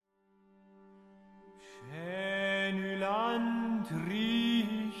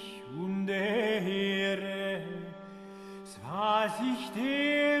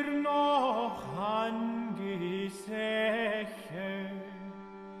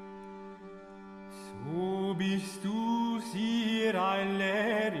bist du ihr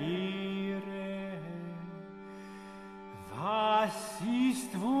aller Ehre. Was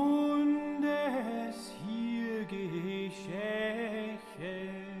ist Wunders hier geschehen?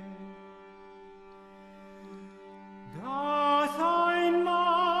 Dass ein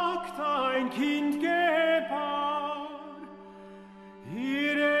Magd ein Kind gebar,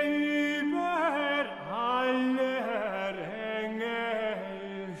 ihre über aller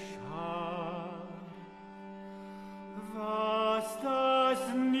Engel Schar. Was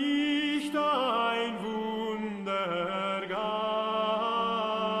das nicht ein Wunder gab.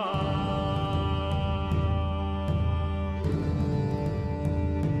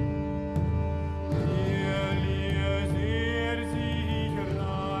 Er ließ sich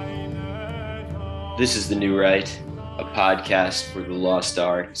reinen Tag. This is The New Right, a podcast for the lost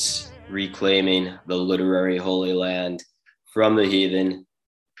arts, reclaiming the literary holy land from the heathen.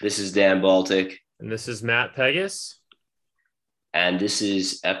 This is Dan Baltic. And this is Matt Pegas. And this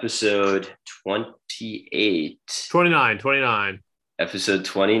is episode 28. 29. Episode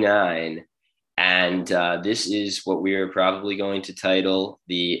 29. And this is what we are probably going to title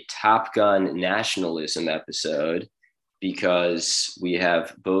the Top Gun Nationalism episode, because we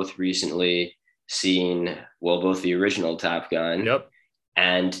have both recently seen, both the original Top Gun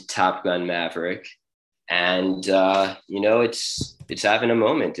and Top Gun Maverick. And, it's having a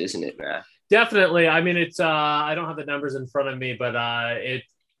moment, isn't it, Matt? Definitely. I mean, it's I don't have the numbers in front of me, but it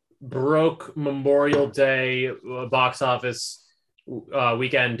broke Memorial Day box office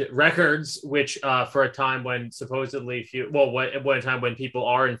weekend records, which for a time when supposedly at a time when people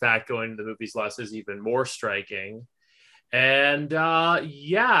are in fact going to the movies less is even more striking. And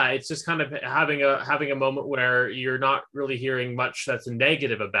it's just kind of having a moment where you're not really hearing much that's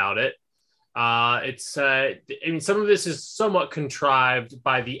negative about it. Some of this is somewhat contrived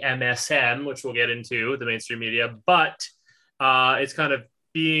by the MSM, which we'll get into, the mainstream media, but it's kind of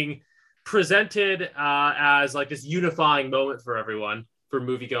being presented as like this unifying moment for everyone, for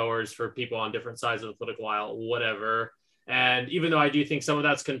moviegoers, for people on different sides of the political aisle, whatever. And even though I do think some of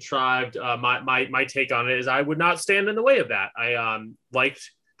that's contrived, my take on it is I would not stand in the way of that. I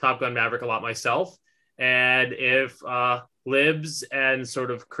liked Top Gun Maverick a lot myself. And if libs and sort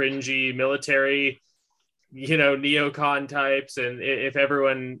of cringy military, neocon types, and if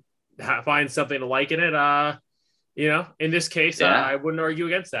everyone finds something to like in it, in this case, I wouldn't argue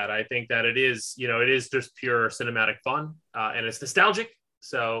against that. I think that it is just pure cinematic fun, and it's nostalgic.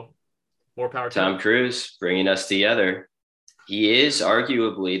 So more power to Tom Cruise bringing us together. He is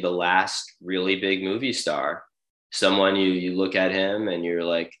arguably the last really big movie star. Someone you look at him and you're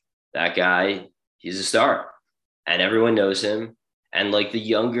like, that guy, he's a star. And everyone knows him. And like the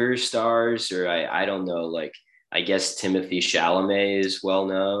younger stars, or I don't know, like I guess Timothy Chalamet is well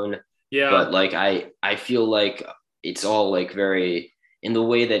known. Yeah. But like I feel like it's all like very in the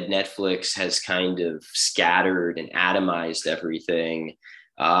way that Netflix has kind of scattered and atomized everything.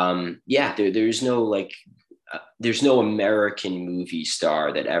 There's no American movie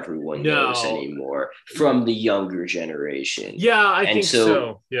star that everyone knows anymore from the younger generation. Yeah, I think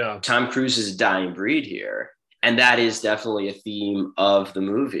so. Yeah. Tom Cruise is a dying breed here. And that is definitely a theme of the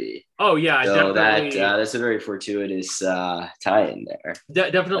movie. Oh, yeah. So definitely. That's a very fortuitous tie-in there.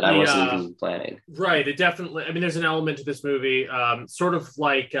 Definitely. I wasn't even planning. Right. It definitely, there's an element to this movie, sort of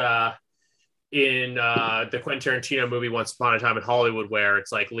like in the Quentin Tarantino movie Once Upon a Time in Hollywood, where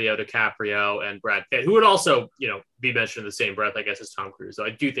it's like Leo DiCaprio and Brad Pitt, who would also, be mentioned in the same breath, I guess, as Tom Cruise. So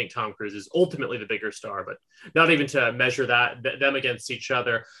I do think Tom Cruise is ultimately the bigger star, but not even to measure them against each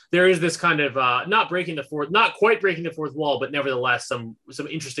other. There is this kind of not quite breaking the fourth wall, but nevertheless some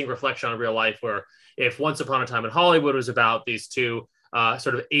interesting reflection on real life, where if Once Upon a Time in Hollywood was about these two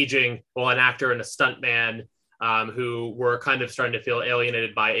sort of aging, an actor and a stuntman, who were kind of starting to feel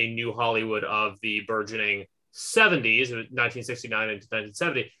alienated by a new Hollywood of the burgeoning 70s, 1969 into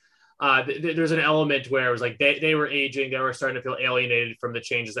 1970. There's an element where it was like they were aging, they were starting to feel alienated from the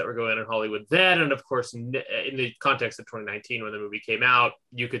changes that were going on in Hollywood then. And of course, in the context of 2019, when the movie came out,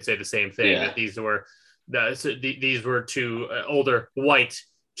 you could say the same thing, that these were two older white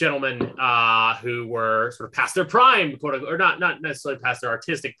gentlemen who were sort of past their prime, quote unquote, or not necessarily past their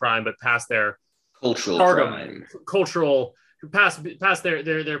artistic prime, but past their cultural prime, past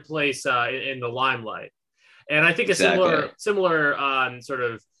their place in the limelight. And I think a similar sort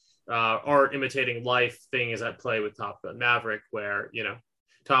of art imitating life thing is at play with Top Gun Maverick, where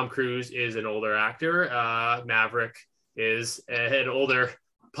Tom Cruise is an older actor, Maverick is an older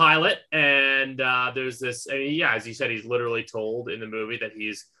pilot, and there's this, as you said, he's literally told in the movie that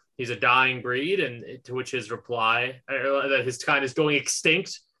he's a dying breed, and to which his reply that his kind is going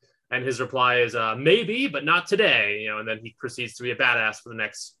extinct And his reply is, maybe, but not today. And then he proceeds to be a badass for the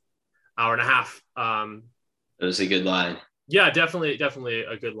next hour and a half. It was a good line. Yeah, definitely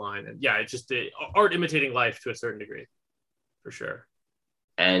a good line. And yeah, it's just art imitating life to a certain degree, for sure.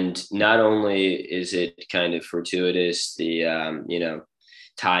 And not only is it kind of fortuitous, the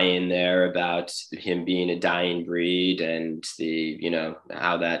tie in there about him being a dying breed and the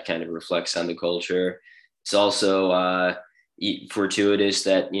how that kind of reflects on the culture. It's also fortuitous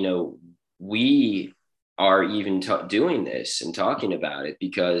that we are even doing this and talking about it,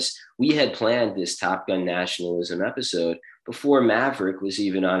 because we had planned this Top Gun nationalism episode before Maverick was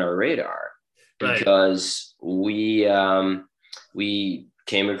even on our radar, because we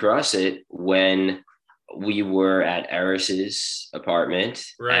came across it when we were at Eris's apartment.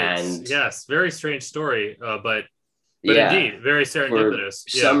 Right. And yes, very strange story, but indeed, very serendipitous.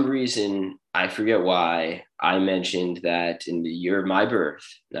 For some reason, I forget why, I mentioned that in the year of my birth,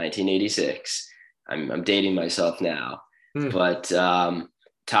 1986, I'm dating myself now, but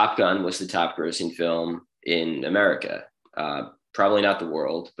Top Gun was the top grossing film in America. Probably not the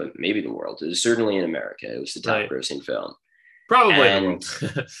world, but maybe the world. It was certainly in America. It was the top grossing film. Probably in the world.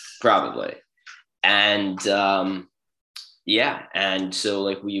 Probably. And and so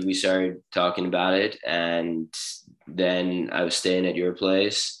like we started talking about it, and then I was staying at your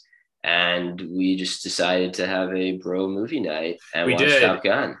place, and we just decided to have a bro movie night and watch Top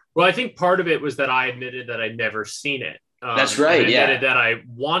Gun. Well, I think part of it was that I admitted that I'd never seen it. That's right. I admitted that I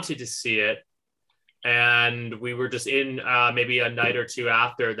wanted to see it, and we were just in maybe a night or two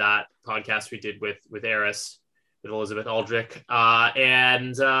after that podcast we did with Eris, with Elizabeth Aldrich, I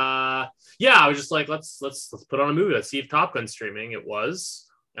was just like, let's put on a movie. Let's see if Top Gun's streaming. It was,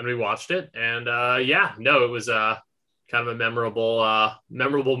 and we watched it, and it was kind of a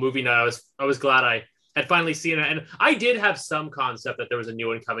memorable movie night. I was glad I had finally seen it, and I did have some concept that there was a new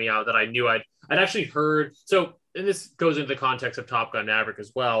one coming out that I knew I'd actually heard. So, and this goes into the context of Top Gun Maverick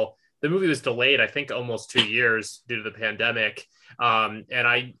as well. The movie was delayed, I think, almost 2 years due to the pandemic, and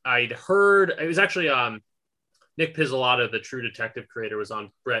I'd heard it was actually Nick Pizzolatto, the True Detective creator, was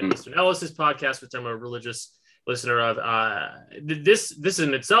on Bret Easton Ellis's podcast, which I'm a religious listener of. This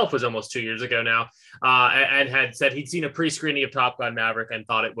in itself was almost 2 years ago now, and had said he'd seen a pre-screening of Top Gun Maverick and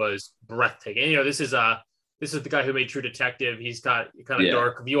thought it was breathtaking. And, this is the guy who made True Detective. He's got kind of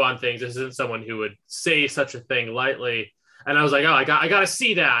dark view on things. This isn't someone who would say such a thing lightly. And I was like, I got to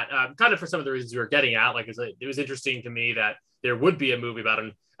see that, kind of for some of the reasons we were getting at. Like, it was interesting to me that there would be a movie about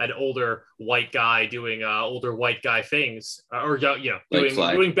an older white guy doing older white guy things, or doing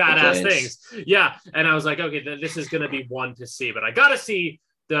badass things. Yeah, and I was like, okay, this is going to be one to see, but I got to see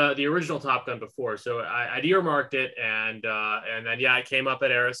the original Top Gun before, so I'd earmarked it, and then it came up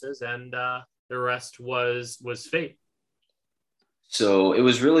at Eris's, and the rest was fate. So it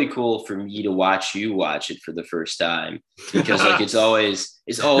was really cool for me to watch you watch it for the first time, because like it's always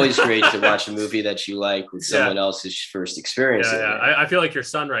great to watch a movie that you like with someone else's first experience. I feel like your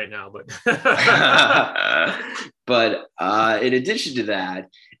son right now, but but in addition to that,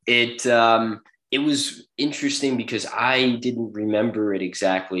 it was interesting because I didn't remember it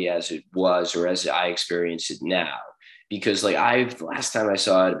exactly as it was or as I experienced it now. Because the last time I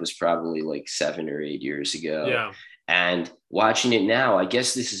saw it was probably like 7 or 8 years ago. Yeah. And watching it now, I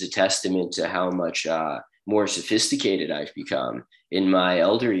guess this is a testament to how much more sophisticated I've become in my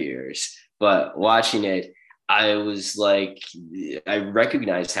elder years. But watching it, I was like, I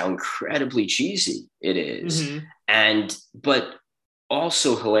recognized how incredibly cheesy it is, but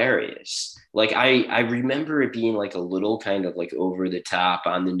also hilarious. Like I remember it being like a little kind of like over the top,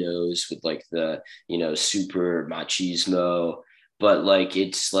 on the nose, with like the super machismo, but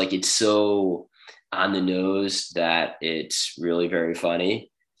it's so on the nose that it's really very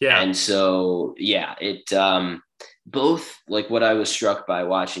funny. Yeah. And so it both, like, what I was struck by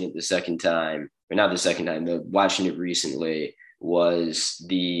watching it the second time, or not the second time, but watching it recently, was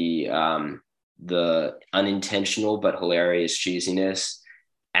the unintentional but hilarious cheesiness,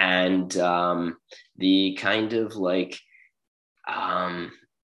 and the kind of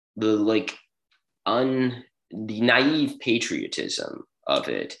the naive patriotism of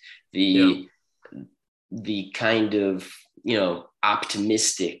it, the kind of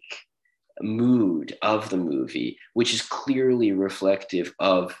optimistic mood of the movie, which is clearly reflective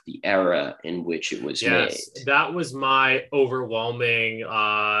of the era in which it was made. That was my overwhelming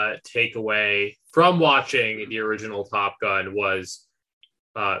takeaway from watching the original Top Gun was,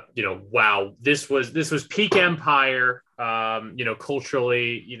 wow, this was peak Empire.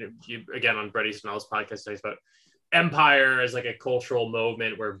 Culturally, again, on Bret Easton Ellis podcast, talks about Empire as like a cultural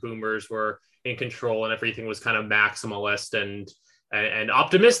movement where boomers were in control and everything was kind of maximalist, and and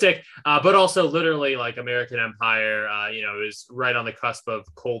optimistic, but also literally like American empire, it was right on the cusp of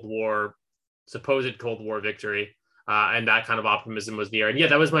supposed Cold War victory. And that kind of optimism was the air. And yeah,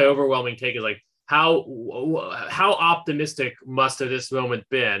 that was my overwhelming take, is like, how optimistic must have this moment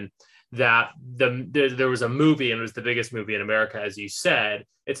been that there was a movie, and it was the biggest movie in America, as you said.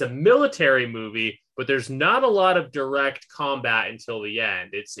 It's a military movie, but there's not a lot of direct combat until the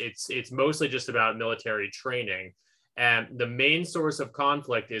end. It's mostly just about military training. And the main source of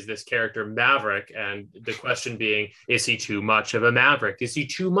conflict is this character Maverick. And the question being, is he too much of a maverick? Is he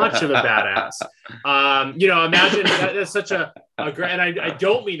too much of a badass? Imagine that's such a great, and I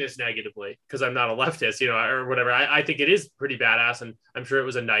don't mean this negatively because I'm not a leftist, or whatever. I think it is pretty badass, and I'm sure it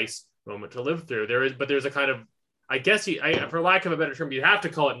was a nice moment to live through. There's a kind of, I guess for lack of a better term, you have to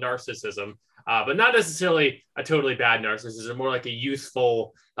call it narcissism, but not necessarily a totally bad narcissism, more like a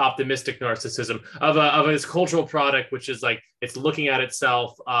youthful, optimistic narcissism of his cultural product, which is like, it's looking at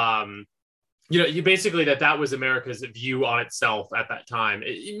itself. You basically that was America's view on itself at that time.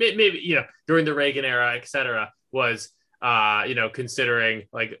 Maybe during the Reagan era, etc., was considering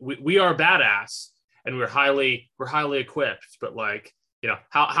like we are badass and we're highly equipped, but like,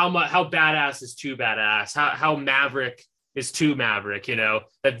 how badass is too badass, how maverick is too maverick,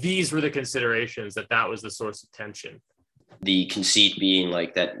 that these were the considerations, that was the source of tension. The conceit being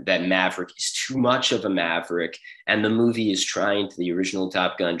like that Maverick is too much of a maverick, and the movie is the original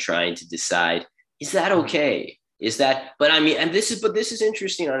Top Gun trying to decide, is that okay? But this is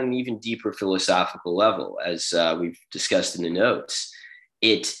interesting on an even deeper philosophical level, as we've discussed in the notes.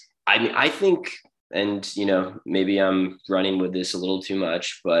 I think, and maybe I'm running with this a little too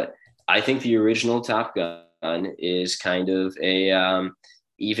much, but I think the original Top Gun is kind of a,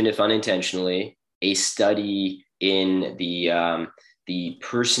 even if unintentionally, a study in the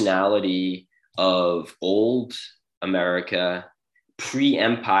personality of old America,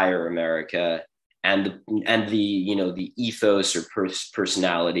 pre-Empire America, and the ethos or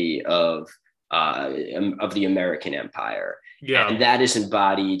personality of the American Empire. Yeah. And that is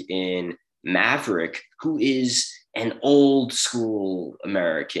embodied in Maverick, who is an old school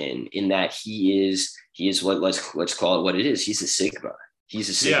American, in that he is what let's call it what it is. He's a Sigma. He's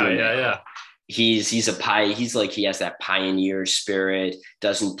a Sigma. Yeah. He's like, he has that pioneer spirit,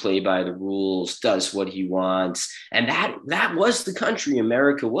 doesn't play by the rules, does what he wants. And that was the country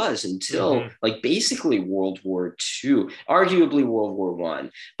America was until like basically World War II, arguably World War I.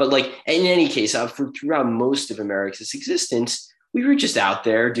 But like, in any case, throughout most of America's existence, we were just out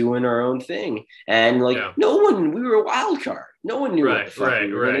there doing our own thing. And like, we were a wild card. No one knew what the fuck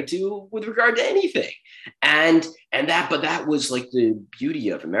we were going to do with regard to anything. But that was like the beauty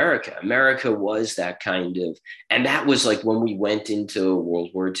of America. America was that kind of, and that was like when we went into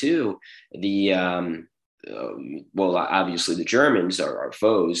World War II, obviously the Germans are our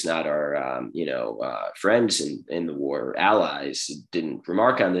foes, not our, friends in the war, allies. Didn't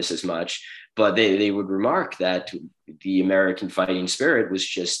remark on this as much, but they would remark that the American fighting spirit was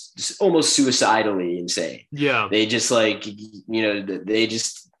just almost suicidally insane. Yeah. They just they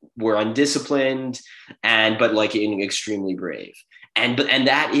just were undisciplined but like extremely brave. And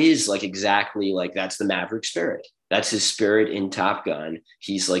that is like exactly like, that's the Maverick spirit. That's his spirit in Top Gun.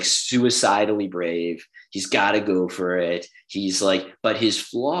 He's like suicidally brave. He's got to go for it. He's like, but his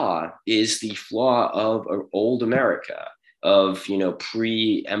flaw is the flaw of old America, of,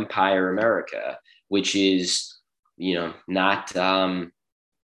 pre-Empire America, which is, not,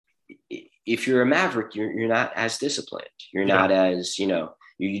 if you're a Maverick, you're not as disciplined. You're not as, you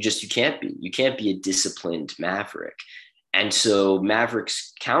can't be a disciplined Maverick. And so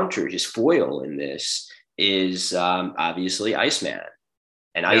Maverick's counter, his foil in this, is obviously Iceman.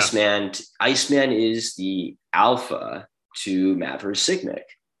 And Iceman is the alpha to Maverick's Sigma.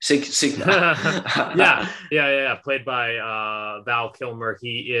 Yeah. Played by Val Kilmer.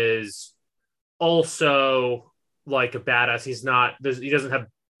 He is also like a badass. He doesn't have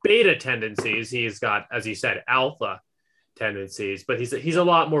beta tendencies. He's got, as you said, alpha tendencies, but he's a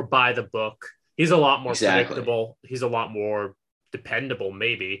lot more by the book. He's a lot more predictable. He's a lot more dependable,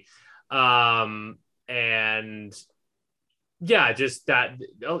 maybe. And yeah, just that.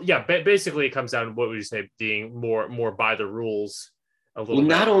 Basically, it comes down to what would you say, being more by the rules a little bit.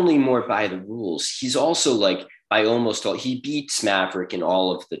 Not only more by the rules, he's also like he beats Maverick in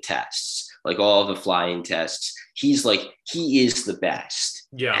all of the tests, like all of the flying tests. He is the best.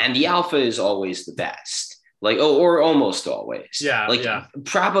 Yeah. And the alpha is always the best. Like, or almost always. Yeah.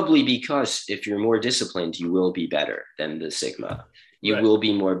 Probably because if you're more disciplined, you will be better than the Sigma. You will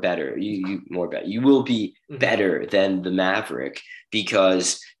be more better. You will be better than the Maverick,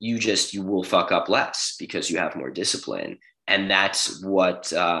 because you will fuck up less because you have more discipline. And that's what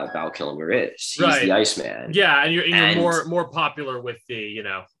Val Kilmer is. He's Right. the Iceman. Yeah, and you're more popular with the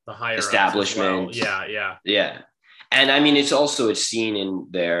the higher establishment. Well. Yeah. Yeah. And I mean, it's seen in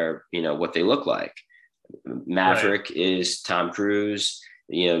their, what they look like. Maverick is Tom Cruise,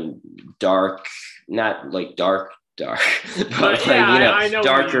 dark, not like dark, but like, I know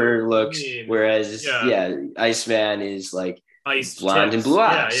darker looks. Whereas, Iceman is like ice blonde tips. and blue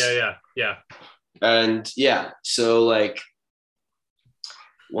eyes. Yeah. And so like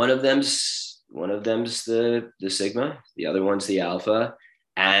one of them's the Sigma, the other one's the Alpha,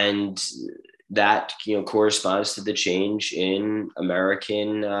 and that corresponds to the change in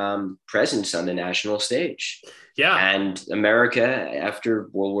American presence on the national stage. Yeah. And America after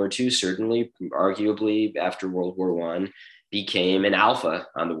World War II, certainly arguably after World War I, became an alpha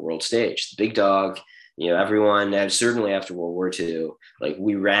on the world stage, the big dog. Everyone, and certainly after World War II, like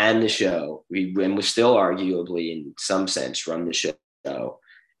we ran the show, and we still arguably in some sense run the show.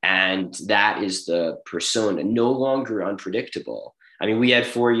 And that is the persona, no longer unpredictable. I mean, we had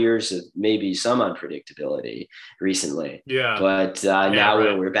 4 years of maybe some unpredictability recently. Yeah. But now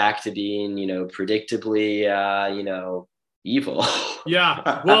we're back to being, predictably, evil.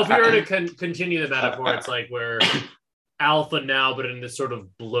 Yeah. Well, if we were to continue the metaphor, it's like we're alpha now, but in this sort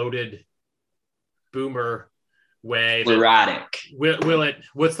of bloated boomer way. Sclerotic. Will it?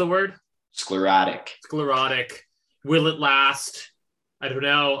 What's the word? Sclerotic. Will it last? I don't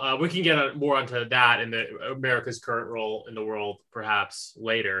know. We can get more onto that in America's current role in the world, perhaps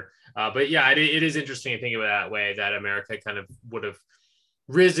later. But yeah, it is interesting to think of it that way, that America kind of would have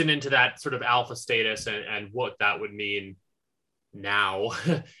risen into that sort of alpha status and what that would mean now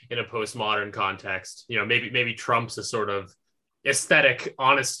in a postmodern context. Maybe Trump's a sort of aesthetic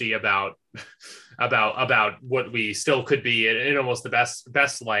honesty about what we still could be in almost the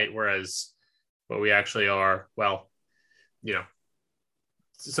best light, whereas what we actually are, well,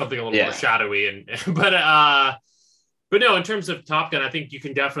 something a little more shadowy. But no, in terms of Top Gun, I think you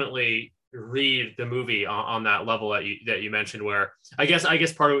can definitely read the movie on that level that you mentioned, where I guess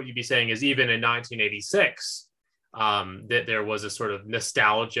part of what you'd be saying is even in 1986 that there was a sort of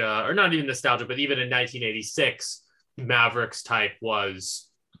nostalgia, or not even nostalgia, but even in 1986 Mavericks type was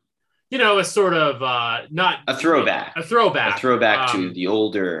a sort of not a throwback to the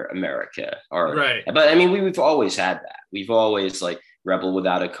older America, right? But I mean, we've always had that. We've always like Rebel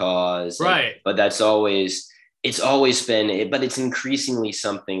Without a Cause, right? But it's always been, but it's increasingly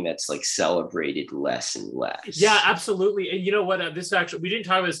something that's like celebrated less and less. Yeah, absolutely. And you know what? This actually, we didn't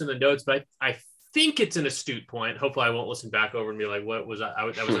talk about this in the notes, but I think it's an astute point. Hopefully I won't listen back over and be like, what was that?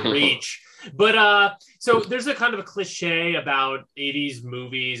 That was a reach. But so there's a kind of a cliche about 80s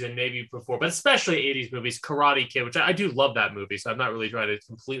movies, and maybe before, but especially 80s movies, Karate Kid, which I do love that movie. So I'm not really trying to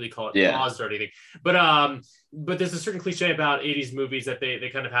completely call it paused or anything. But there's a certain cliche about 80s movies that they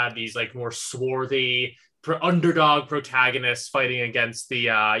kind of had these like more swarthy underdog protagonists fighting against the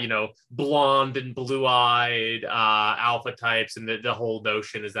blonde and blue-eyed alpha types, and the whole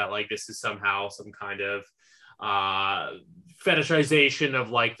notion is that like this is somehow some kind of fetishization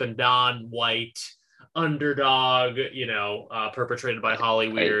of like the non-white underdog, perpetrated by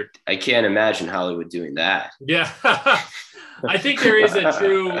Hollywood. I can't imagine Hollywood doing that. Yeah. I think there's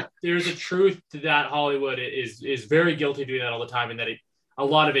a truth to that. Hollywood is very guilty of doing that all the time, and that a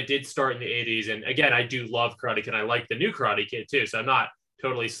lot of it did start in the 80s. And again, I do love Karate Kid. I like the new Karate Kid too. So I'm not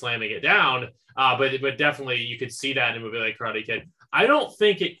totally slamming it down. But definitely you could see that in a movie like Karate Kid. I don't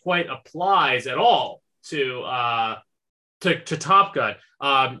think it quite applies at all to Top Gun.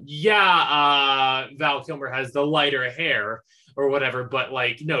 Val Kilmer has the lighter hair or whatever, but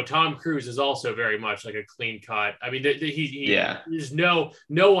like, no, Tom Cruise is also very much like a clean cut. I mean, there's no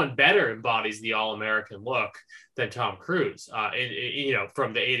one better embodies the all-American look than Tom Cruise,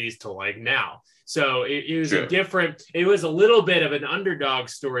 from the 80s to like now. So it was it was a little bit of an underdog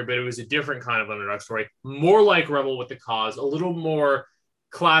story, but it was a different kind of underdog story, more like Rebel with the Cause, a little more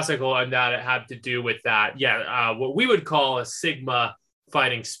classical, and that it had to do with that. What we would call a Sigma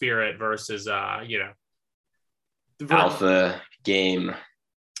fighting spirit versus, alpha game,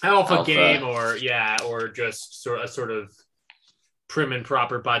 or just sort of prim and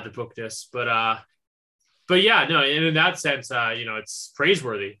proper by the bookness. But yeah, no, and in that sense, it's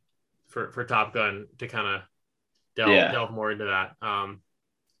praiseworthy for Top Gun to kind of delve more into that.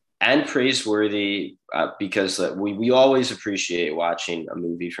 And praiseworthy because we always appreciate watching a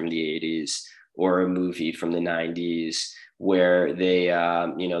movie from the 80s or a movie from the 90s where they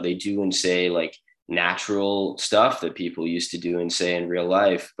do and say like natural stuff that people used to do and say in real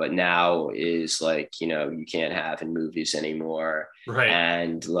life, but now is like, you can't have in movies anymore. Right.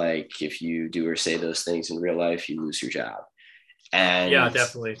 And like, if you do or say those things in real life, you lose your job. And yeah,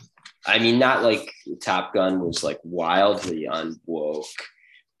 definitely. I mean, not like Top Gun was like wildly unwoke,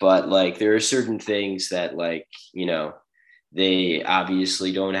 but like there are certain things that like, you know, they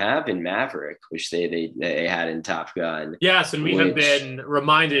obviously don't have in Maverick, which they had in Top Gun. Yes, and we have which, been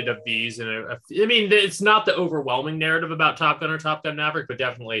reminded of these. And I mean, it's not the overwhelming narrative about Top Gun or Top Gun Maverick, but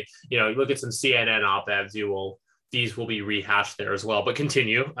definitely, you know, you look at some CNN op-eds, these will be rehashed there as well. But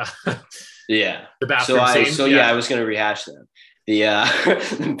continue. yeah. The bathroom scene. I was going to rehash them. The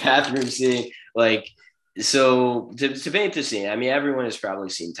the bathroom scene, like, so to paint the scene, I mean, everyone has probably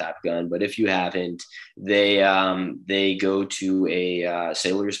seen Top Gun, but if you haven't, they go to a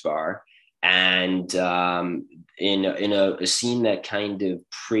sailor's bar, and in a scene that kind of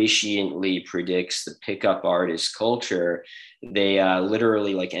presciently predicts the pickup artist culture, they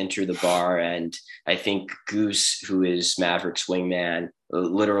literally like enter the bar, and I think Goose, who is Maverick's wingman,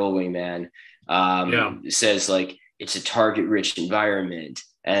 literal wingman, says like, it's a target rich environment.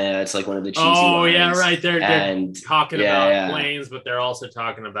 And it's like one of the cheesy lines. Yeah, right. They're talking about planes, but they're also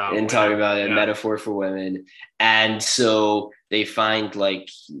talking about a metaphor for women. And so they find like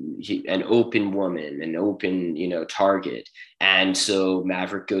an open woman, an open, you know, target. And so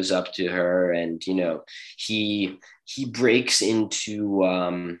Maverick goes up to her, and, you know, he breaks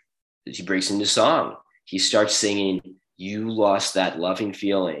into song. He starts singing, "You Lost That Loving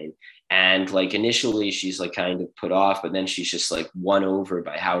Feeling." And like initially she's like kind of put off, but then she's just like won over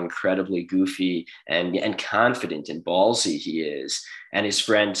by how incredibly goofy and confident and ballsy he is. And his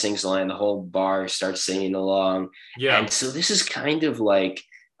friend sings along, the whole bar starts singing along. Yeah. And so this is kind of like,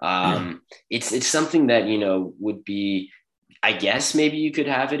 it's something that, you know, would be, I guess maybe you could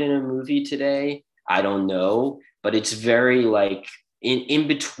have it in a movie today. I don't know, but it's very like in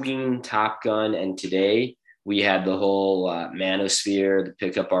between Top Gun and today. We had the whole manosphere, the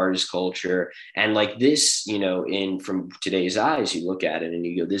pickup artist culture. And like this, you know, from today's eyes, you look at it and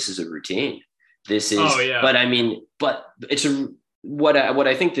you go, this is a routine. This is, but I mean, but it's what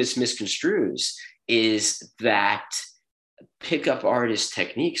I think this misconstrues is that pickup artist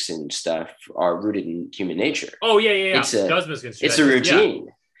techniques and stuff are rooted in human nature. Oh yeah. It does misconstrue. It's a routine,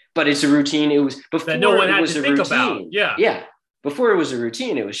 but it's a routine. It was before that no one had to think routine. About. Yeah. Before it was a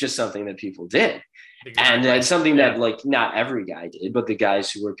routine, it was just something that people did. Exactly. And it's something that like not every guy did, but the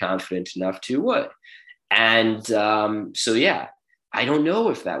guys who were confident enough to would. And so, yeah, I don't know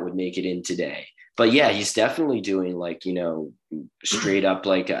if that would make it in today, but yeah, he's definitely doing like, you know, straight up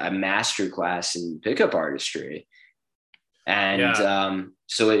like a master class in pickup artistry. And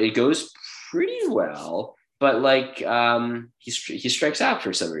so it goes pretty well, but like he strikes out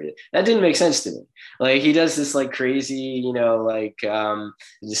for some reason. That didn't make sense to me. Like he does this like crazy, you know, like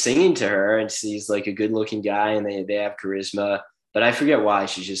singing to her, and he's like a good looking guy, and they have charisma, but I forget why.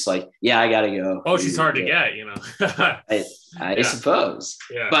 She's just like, yeah, I gotta go. Oh, she's hard to get, you know. I suppose.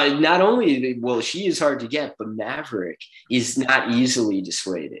 Yeah. But not only, she is hard to get, but Maverick is not easily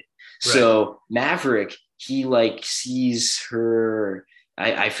dissuaded. Right. So Maverick, he like sees her.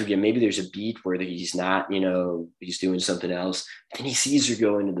 I forget, maybe there's a beat where he's not, you know, he's doing something else. Then he sees her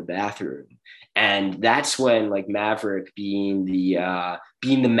go into the bathroom. And that's when like Maverick being the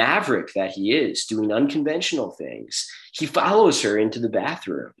Maverick that he is, doing unconventional things, he follows her into the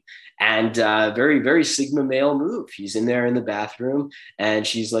bathroom. And very, very Sigma male move. He's in there in the bathroom, and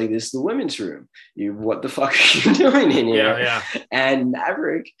she's like, "This is the women's room. What the fuck are you doing in here?" Yeah. And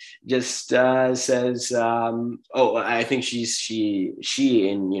Maverick just says, I think she,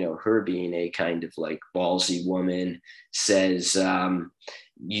 and you know, her being a kind of like ballsy woman, says, are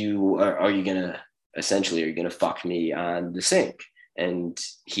you gonna fuck me on the sink?" And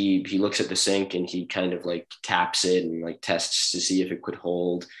he looks at the sink and he kind of like taps it and like tests to see if it could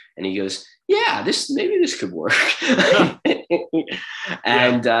hold. And he goes, "Yeah, maybe this could work."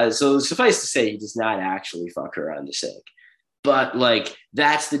 And so suffice to say, he does not actually fuck her on the sink. But like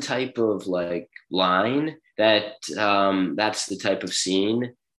that's the type of like line that's the type of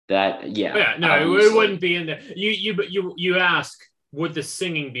scene that it wouldn't be in there. You ask, would the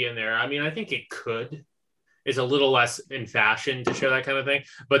singing be in there? I mean, I think it could. Is a little less in fashion to show that kind of thing,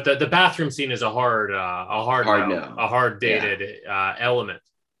 but the bathroom scene is a hard dated element.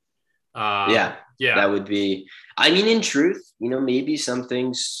 That would be. I mean, in truth, you know, maybe some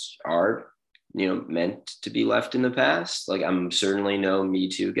things are, you know, meant to be left in the past. Like I'm certainly no Me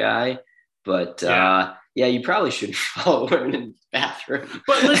Too guy, but you probably shouldn't follow women in the bathroom.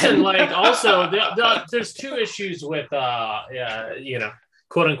 But listen, like also there's two issues with you know,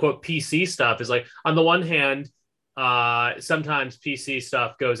 quote unquote PC stuff. Is like, on the one hand, sometimes PC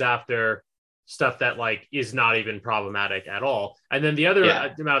stuff goes after stuff that like is not even problematic at all. And then the other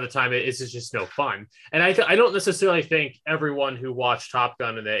amount of the time it's just no fun. And I don't necessarily think everyone who watched Top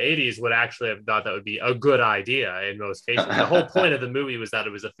Gun in the 80s would actually have thought that would be a good idea in most cases. The whole point of the movie was that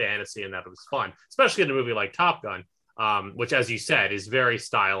it was a fantasy and that it was fun, especially in a movie like Top Gun, which, as you said, is very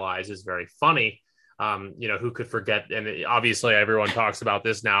stylized, is very funny. Who could forget? And obviously everyone talks about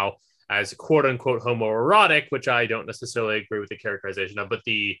this now as quote unquote homoerotic, which I don't necessarily agree with the characterization of, but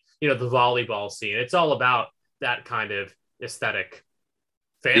the volleyball scene, it's all about that kind of aesthetic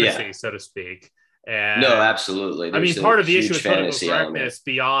fantasy, so to speak. And no, absolutely. There's part of the issue with political correctness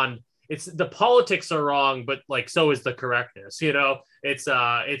beyond it's the politics are wrong, but like, so is the correctness, it's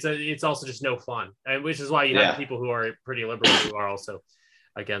also just no fun. And which is why you have people who are pretty liberal who are also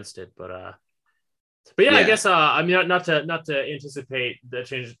against it. But I guess I mean not to anticipate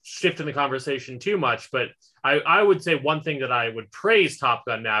the shift in the conversation too much, but I would say one thing that I would praise Top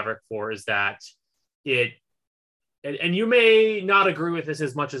Gun Maverick for is that it, and you may not agree with this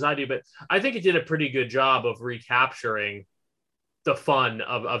as much as I do, but I think it did a pretty good job of recapturing the fun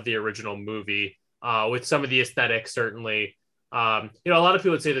of the original movie with some of the aesthetics. Certainly, a lot of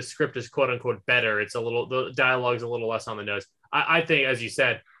people would say the script is quote unquote better. The dialogue's a little less on the nose. I think, as you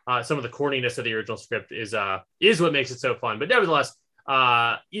said, some of the corniness of the original script is what makes it so fun. But nevertheless,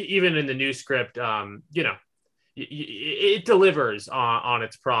 even in the new script, it delivers on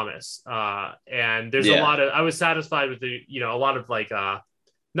its promise. And there's a lot of, I was satisfied with a lot of like,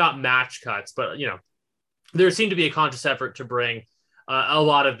 not match cuts, but, there seemed to be a conscious effort to bring a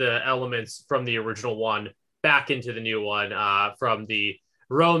lot of the elements from the original one back into the new one, from the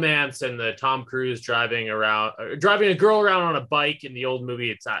romance and the Tom Cruise driving a girl around on a bike in the old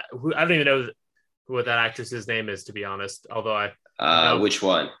movie. It's I don't even know what that actress's name is, to be honest. Although which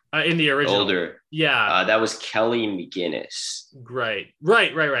one? In the original, older, that was Kelly McGinnis. Right.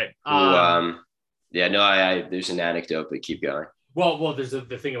 There's an anecdote, but keep going. Well, there's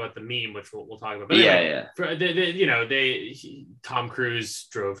the thing about the meme, which we'll talk about. But anyway, Tom Cruise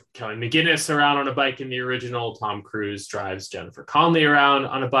drove Kelly McGinnis around on a bike in the original. Tom Cruise drives Jennifer Connelly around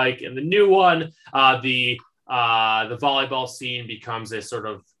on a bike in the new one. The volleyball scene becomes a sort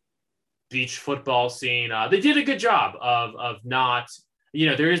of beach football scene. They did a good job of not,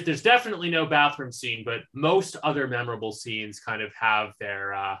 there's definitely no bathroom scene, but most other memorable scenes kind of have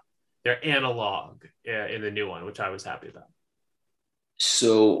their analog in the new one, which I was happy about.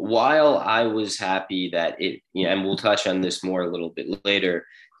 So while I was happy that it, and we'll touch on this more a little bit later,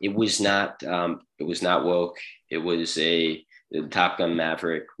 it was not woke. It was the Top Gun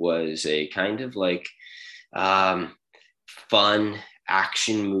Maverick was a kind of like fun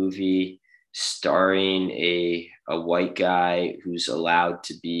action movie starring a white guy who's allowed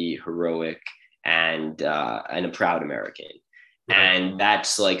to be heroic and a proud American. Right. And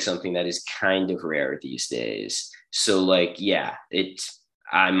that's like something that is kind of rare these days. So like,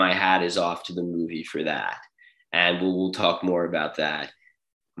 my hat is off to the movie for that. And we'll talk more about that.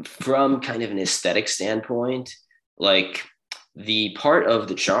 From kind of an aesthetic standpoint, like the part of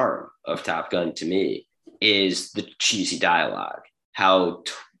the charm of Top Gun to me is the cheesy dialogue, how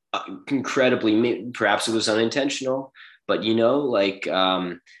incredibly, perhaps it was unintentional, but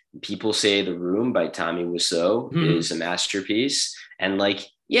people say The Room by Tommy Wiseau is a masterpiece. And like,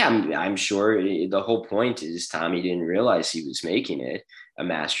 I'm sure the whole point is Tommy didn't realize he was making it a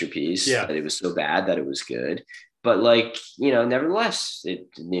masterpiece, that it was so bad that it was good. But like, nevertheless,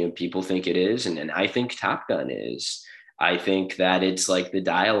 people think it is. And I think Top Gun is. I think that it's like the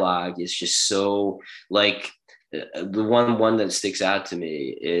dialogue is just so like the one that sticks out to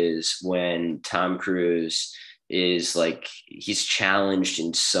me is when Tom Cruise is like, he's challenged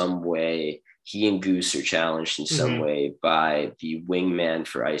in some way. He and Goose are challenged in some way by the wingman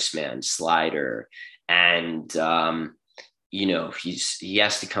for Iceman, Slider. And, he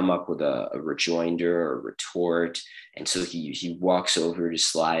has to come up with a rejoinder or a retort. And so he walks over to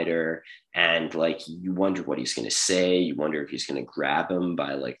Slider and like, you wonder what he's going to say. You wonder if he's going to grab him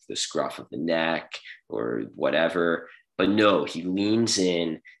by like the scruff of the neck or whatever. But no, he leans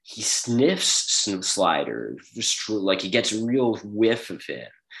in, he sniffs Slider, like he gets a real whiff of him.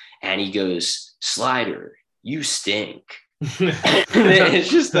 And he goes, Slider, you stink. It's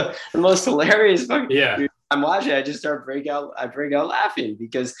just the most hilarious fucking I'm watching, I just start break out laughing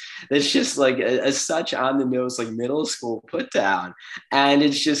because it's just like a such on the nose, like middle school put down. And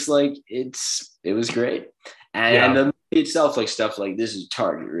it's just like, it was great. And the movie itself, like stuff like this is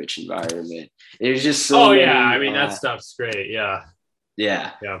target rich environment. There's just so many, I mean, that stuff's great.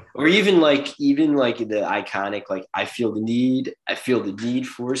 Yeah. Or even like the iconic, like I feel the need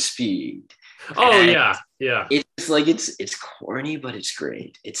for speed. Yeah. It's like it's corny, but it's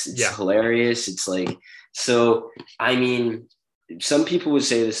great. It's Yeah. hilarious. It's like, so I mean, some people would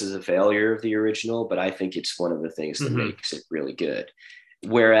say this is a failure of the original, but I think it's one of the things that makes it really good.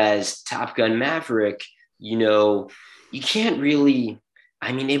 Whereas Top Gun Maverick, you know, you can't really,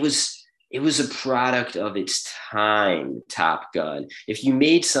 I mean, it was a product of its time, Top Gun. If you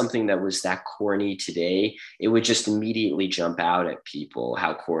made something that was that corny today, it would just immediately jump out at people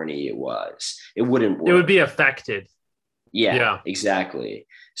how corny it was. It wouldn't work. It would be affected. Yeah, exactly.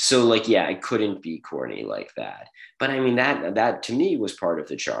 So like, yeah, it couldn't be corny like that. But I mean, that to me was part of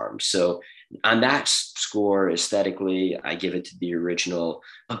the charm. So on that score, aesthetically, I give it to the original.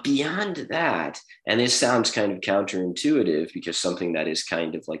 But beyond that, and this sounds kind of counterintuitive because something that is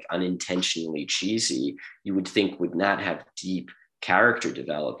kind of like unintentionally cheesy, you would think would not have deep character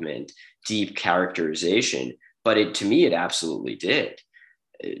development, deep characterization. But to me, it absolutely did.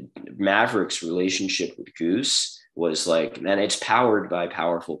 Maverick's relationship with Goose was like, and it's powered by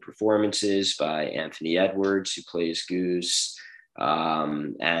powerful performances by Anthony Edwards, who plays Goose,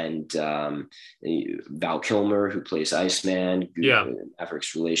 and Val Kilmer, who plays Iceman.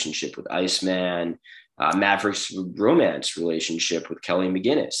 Maverick's relationship with Iceman, Maverick's romance relationship with Kelly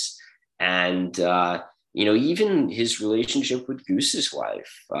McGillis, and even his relationship with Goose's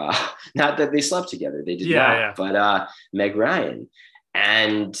wife. Not that they slept together, they did not, but Meg Ryan.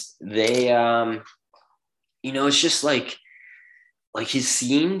 And they it's just like his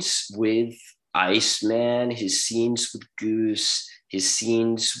scenes with Iceman, his scenes with Goose, his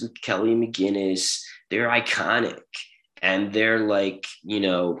scenes with Kelly McGillis, they're iconic. And they're like,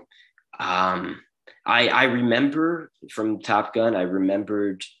 I remember from Top Gun, I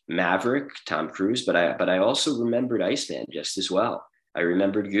remembered Maverick, Tom Cruise, but I also remembered Iceman just as well. I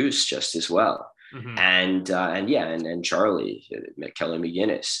remembered Goose just as well. Mm-hmm. And Charlie, Kelly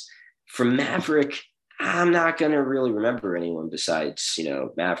McGillis. From Maverick, I'm not going to really remember anyone besides,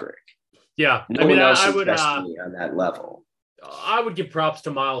 Maverick. Yeah. No one else impressed me on that level. I would give props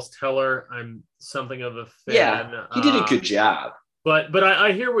to Miles Teller. I'm something of a fan. Yeah, he did a good job. But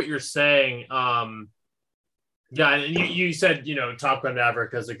I hear what you're saying. And you said, Top Gun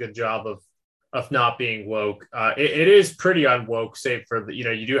Maverick does a good job of not being woke. It is pretty unwoke, save for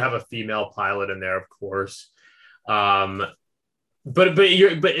you do have a female pilot in there, of course. But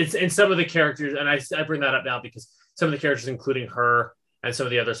it's in some of the characters, and I bring that up now because some of the characters, including her and some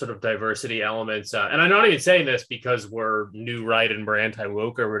of the other sort of diversity elements, and I'm not even saying this because we're new right and we're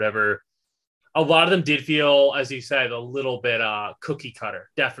anti-woke or whatever. A lot of them did feel, as you said, a little bit cookie cutter,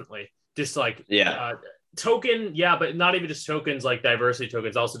 definitely. Just like token, but not even just tokens like diversity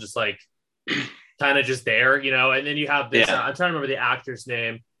tokens, also just like kind of just there, and then you have this, I'm trying to remember the actor's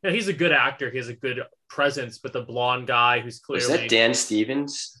name. He's a good actor. He has a good presence, but the blonde guy who's clearly... Is that Dan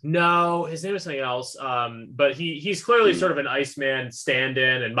Stevens? No, his name is something else. But he's clearly sort of an Iceman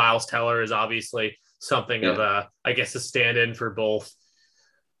stand-in, and Miles Teller is obviously something of a stand-in for both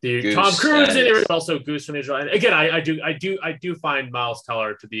the Goose, Tom Cruise and also Goose from Israel. And again, I do find Miles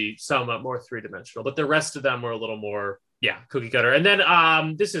Teller to be somewhat more three-dimensional, but the rest of them were a little more, cookie cutter. And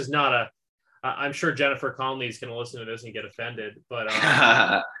then this is not a... I'm sure Jennifer Connelly is going to listen to this and get offended, but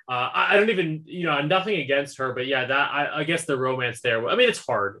I don't even, nothing against her, but I guess the romance there, I mean, it's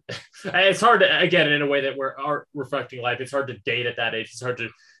hard. It's hard to, again, in a way that we're reflecting life. It's hard to date at that age. It's hard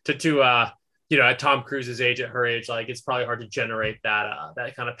to at Tom Cruise's age, at her age, like it's probably hard to generate that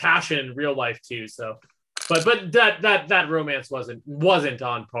kind of passion in real life too. So, but that romance wasn't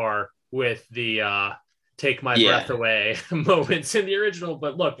on par with the take my breath away moments in the original.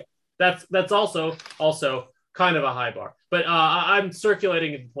 But look, that's also kind of a high bar, but I'm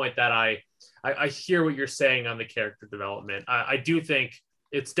circulating the point that I hear what you're saying on the character development. I do think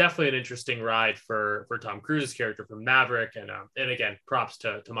it's definitely an interesting ride for Tom Cruise's character from Maverick, and again, props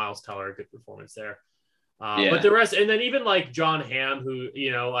to Miles Teller, good performance there. But the rest, and then even like John Hamm, who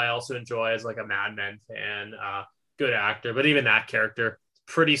I also enjoy as like a Mad Men fan, good actor, but even that character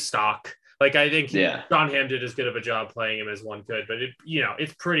pretty stock. Like, I think John Hamm did as good of a job playing him as one could, but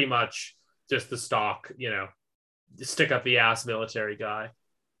it's pretty much just the stock, stick up the ass military guy.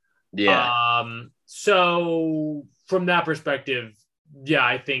 Yeah. So from that perspective,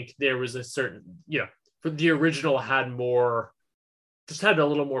 I think there was a certain, for the original had a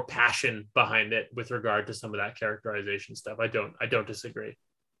little more passion behind it with regard to some of that characterization stuff. I don't disagree.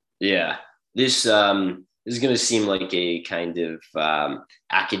 Yeah. This is going to seem like a kind of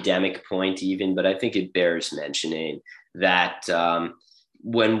academic point even, but I think it bears mentioning that,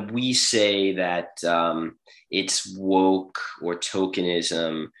 when we say that it's woke or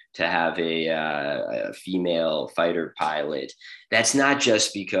tokenism to have a female fighter pilot, that's not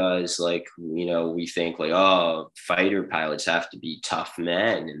just because, like, you know, we think like, oh, fighter pilots have to be tough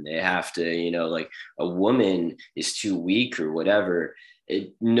men and they have to, you know, like a woman is too weak or whatever.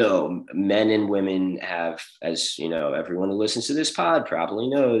 No, men and women have, as you know, everyone who listens to this pod probably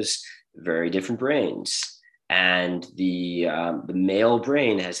knows, very different brains. And the male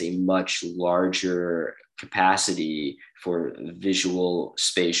brain has a much larger capacity for visual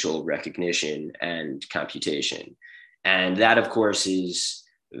spatial recognition and computation. And that, of course,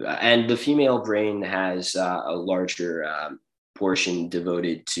 and the female brain has a larger portion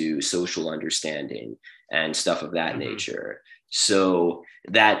devoted to social understanding and stuff of that nature. So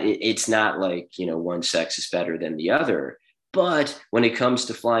that it's not like, you know, one sex is better than the other. But when it comes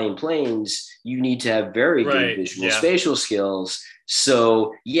to flying planes, you need to have very good visual spatial skills.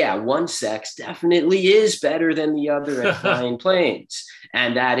 So yeah, one sex definitely is better than the other at flying planes.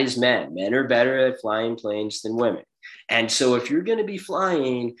 And that is men. Men are better at flying planes than women. And so if you're going to be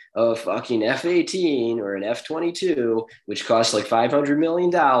flying a fucking F-18 or an F-22, which costs like $500 million,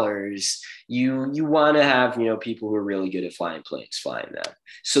 you want to have, you know, people who are really good at flying planes flying them.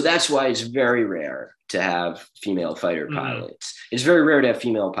 So that's why it's very rare to have female fighter pilots. It's very rare to have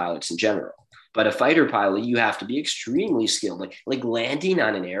female pilots in general. But a fighter pilot, you have to be extremely skilled. Like landing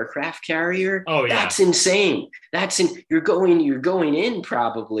on an aircraft carrier. Oh, yeah. That's insane. You're going in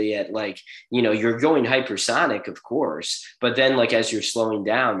probably at like, you know, you're going hypersonic, of course. But then like as you're slowing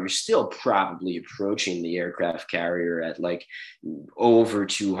down, you're still probably approaching the aircraft carrier at like over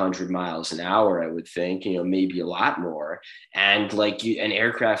 200 miles an hour, I would think, you know, maybe a lot more. And like an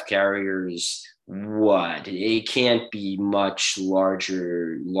aircraft carrier is it can't be much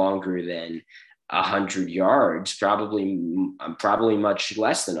longer than 100 yards, probably much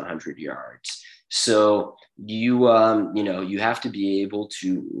less than 100 yards. So you have to be able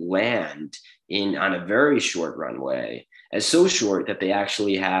to land on a very short runway, as so short that they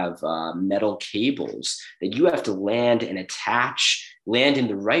actually have metal cables that you have to land and land in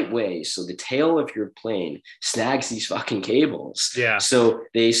the right way so the tail of your plane snags these fucking cables. Yeah. So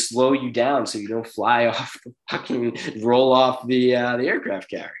they slow you down so you don't fly off roll off the aircraft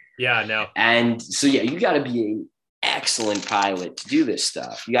carrier. Yeah, no. And so yeah, you got to be an excellent pilot to do this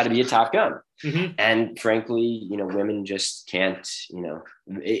stuff. You got to be a Top Gun. Mm-hmm. And frankly, you know, women just can't, you know,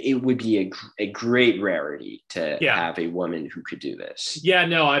 it would be a great rarity to have a woman who could do this. Yeah,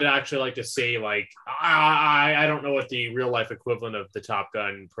 no, I'd actually like to see, like, I don't know what the real life equivalent of the Top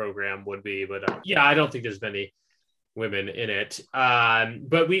Gun program would be, but I don't think there's many women in it.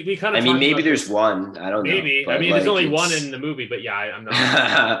 But we kind of, I mean, maybe there's one. I don't know. Maybe. I mean, there's only one in the movie, but yeah, I'm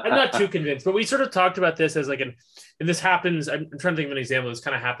not too convinced. But we sort of talked about this as like and this happens. I'm trying to think of an example. This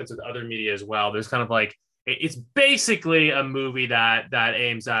kind of happens with other media as well. There's kind of like, it's basically a movie that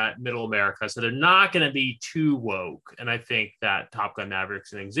aims at middle America. So they're not going to be too woke. And I think that Top Gun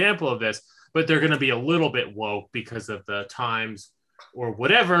Maverick's an example of this, but they're going to be a little bit woke because of the times or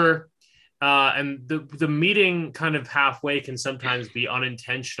whatever. And the meeting kind of halfway can sometimes be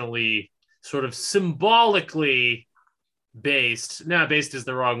unintentionally sort of symbolically based. Now, based is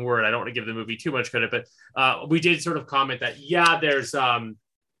the wrong word. I don't want to give the movie too much credit, but we did sort of comment that,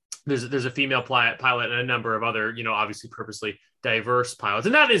 there's a female pilot and a number of other, you know, obviously purposely diverse pilots.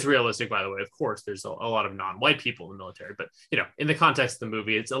 And that is realistic, by the way. Of course, there's a lot of non-white people in the military, but, you know, in the context of the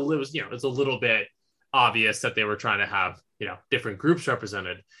movie, it's a little bit obvious that they were trying to have, you know, different groups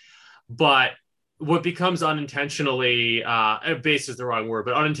represented. But what becomes unintentionally, based is the wrong word,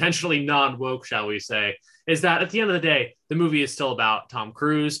 but unintentionally non-woke, shall we say, is that at the end of the day, the movie is still about Tom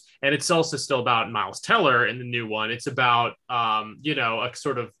Cruise, and it's also still about Miles Teller in the new one. It's about, you know, a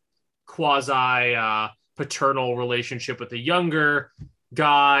sort of quasi paternal relationship with a younger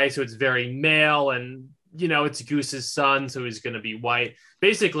guy. So it's very male, and, you know, it's Goose's son, so he's going to be white.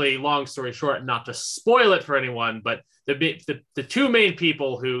 Basically, long story short, not to spoil it for anyone, but the two main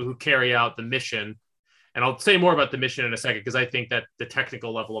people who carry out the mission, and I'll say more about the mission in a second, because I think that the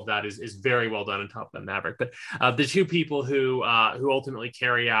technical level of that is very well done in Top Gun Maverick. But the two people who ultimately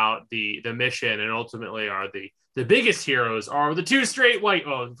carry out the mission and ultimately are the biggest heroes are the two straight white.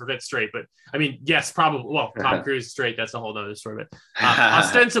 Oh, forget straight, but I mean, yes, probably. Well, Tom Cruise is straight. That's a whole nother story. But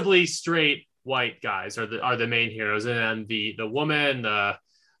ostensibly straight white guys are the main heroes, and then the woman,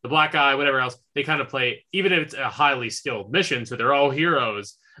 the black guy, whatever else, they kind of play, even if it's a highly skilled mission, so they're all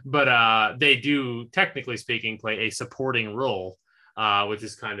heroes, but they do, technically speaking, play a supporting role, which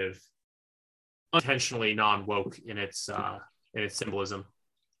is kind of intentionally non-woke in its symbolism.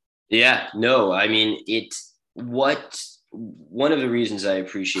 Yeah, no, I mean, what one of the reasons I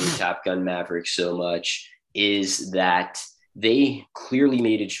appreciate Top Gun Maverick so much is that they clearly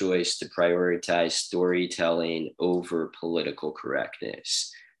made a choice to prioritize storytelling over political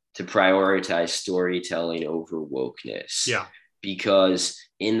correctness, to prioritize storytelling over wokeness. Yeah. Because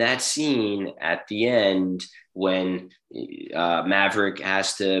in that scene at the end, when Maverick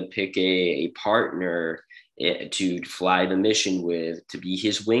has to pick a partner to fly the mission with, to be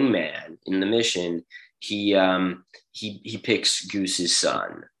his wingman in the mission, he picks Goose's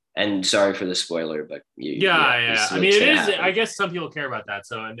son. And sorry for the spoiler, but I mean, it is. Happen. I guess some people care about that,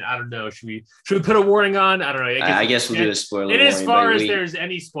 so I don't know. Should we put a warning on? I don't know. I guess we'll do a spoiler. And as far as there's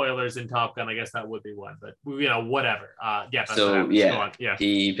any spoilers in Top Gun, I guess that would be one. But whatever. That's so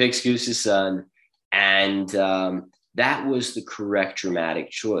he picks Goose's son, and that was the correct dramatic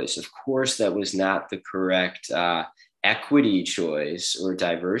choice. Of course, that was not the correct equity choice or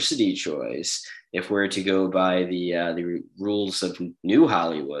diversity choice. If we're to go by the rules of New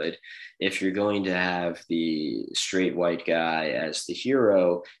Hollywood, if you're going to have the straight white guy as the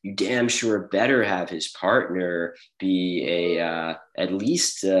hero, you damn sure better have his partner be at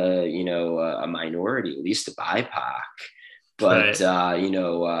least a minority, at least a BIPOC. But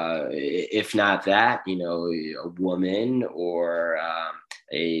if not that, a woman or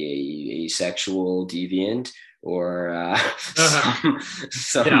a sexual deviant, or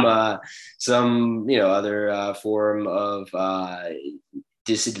some other form of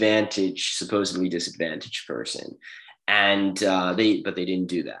supposedly disadvantaged person, and they didn't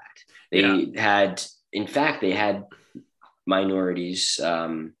do that. They had minorities,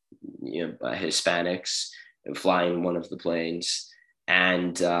 Hispanics flying one of the planes,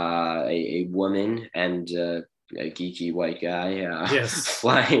 and a woman and a geeky white guy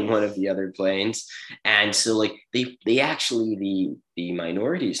flying one of the other planes. And so they actually, the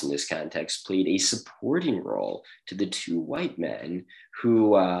minorities in this context played a supporting role to the two white men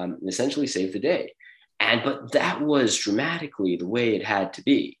who essentially saved the day. But that was dramatically the way it had to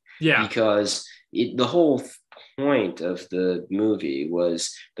be, because the whole point of the movie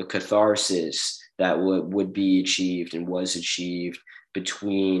was the catharsis that would be achieved and was achieved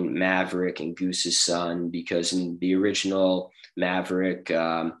between Maverick and Goose's son, because in the original Maverick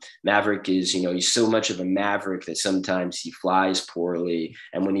is, he's so much of a maverick that sometimes he flies poorly,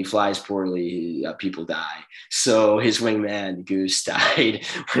 and when he flies poorly, people die. So his wingman Goose died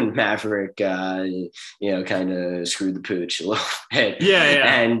when Maverick kind of screwed the pooch a little bit.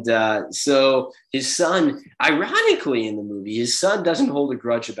 And so his son, ironically in the movie, his son doesn't hold a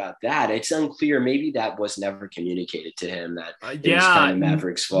grudge about that. It's unclear, maybe that was never communicated to him, that it was kind of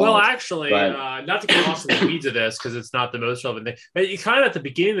Maverick's fault. Well, actually, not to get lost in the weeds of this, because it's not the most relevant thing, but kind of at the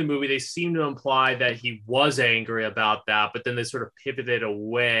beginning of the movie, they seem to imply that he was angry about that, but then they sort of pivoted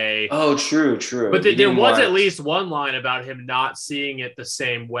away. Oh, true. But there was at least one line about him not seeing it the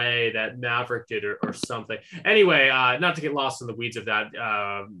same way that Maverick did, or something. Anyway, not to get lost in the weeds of that,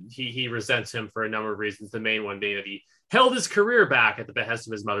 he resents him for a number of reasons, the main one being that he held his career back at the behest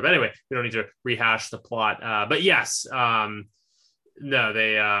of his mother. But anyway, we don't need to rehash the plot. But yes, no,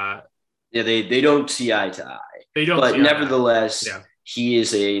 they don't see eye to eye. They don't. But nevertheless, he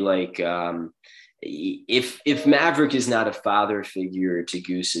is if Maverick is not a father figure to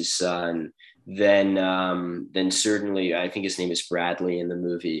Goose's son, then certainly, I think his name is Bradley in the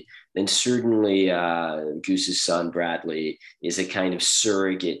movie, then certainly Goose's son Bradley is a kind of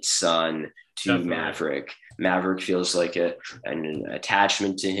surrogate son to Definitely. Maverick. Maverick feels like an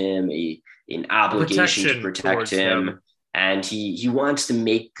attachment to him, an obligation to protect him. And he wants to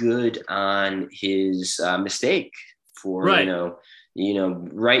make good on his mistake for,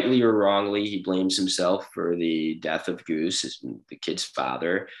 rightly or wrongly, he blames himself for the death of Goose, the kid's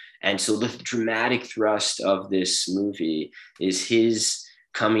father. And so the dramatic thrust of this movie is his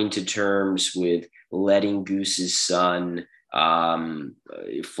coming to terms with letting Goose's son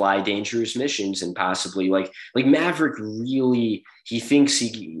fly dangerous missions, and possibly like Maverick really, he thinks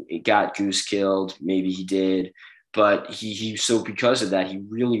he got Goose killed. Maybe he did. But he so because of that, he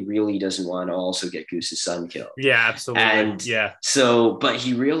really, really doesn't want to also get Goose's son killed. Yeah, absolutely. And so, but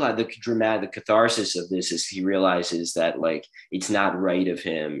he realized the catharsis of this is he realizes that it's not right of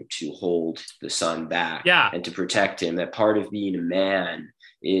him to hold the son back and to protect him. That part of being a man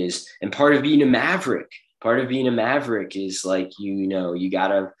is, and part of being a maverick is you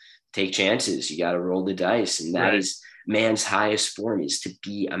gotta take chances. You gotta roll the dice. And that is man's highest form, is to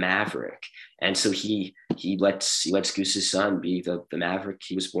be a maverick. And so he lets Goose's son be the maverick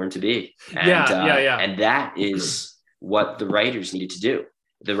he was born to be. And, and that is what the writers needed to do.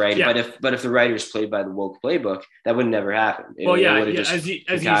 But if the writers played by the woke playbook, that would never happen. It would have just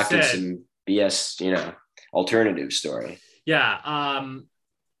concocted some BS, alternative story. Yeah.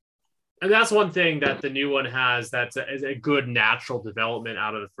 And that's one thing that the new one has that's a good natural development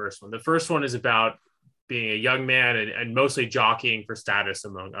out of the first one. The first one is about being a young man and mostly jockeying for status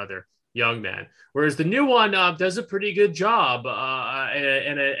among other young men, whereas the new one does a pretty good job at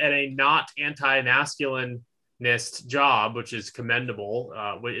a not anti-masculinist job, which is commendable.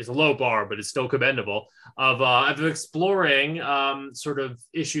 Is a low bar, but it's still commendable, of exploring sort of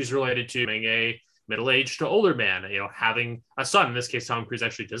issues related to being a middle-aged to older man, having a son. In this case, Tom Cruise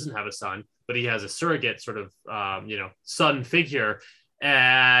actually doesn't have a son, but he has a surrogate sort of, son figure,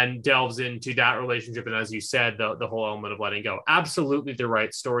 and delves into that relationship. And as you said, the whole element of letting go. Absolutely the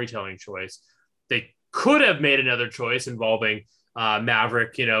right storytelling choice. They could have made another choice involving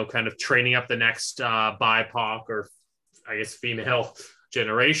Maverick, kind of training up the next BIPOC, or I guess female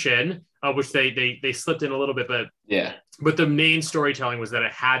generation, which they slipped in a little bit, but yeah. But the main storytelling was that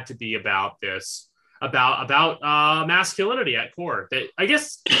it had to be about this, about masculinity at core. That, I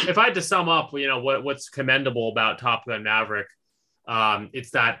guess, if I had to sum up, what's commendable about Top Gun Maverick,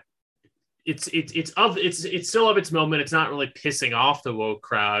 it's that it's still of its moment. It's not really pissing off the woke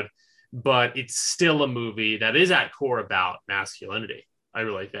crowd, but it's still a movie that is at core about masculinity, I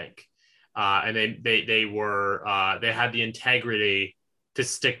really think. And they had the integrity to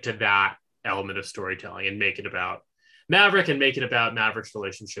stick to that element of storytelling and make it about Maverick and make it about Maverick's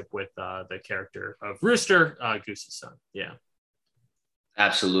relationship with the character of Rooster, Goose's son. Yeah,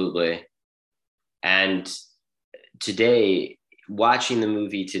 absolutely. And today, watching the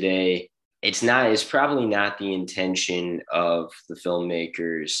movie today, it's probably not the intention of the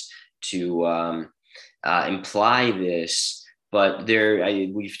filmmakers to imply this, but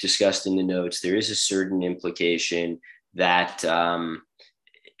we've discussed in the notes, there is a certain implication that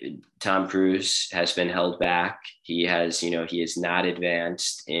Tom Cruise has been held back. He has not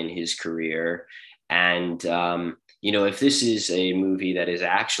advanced in his career. And, if this is a movie that is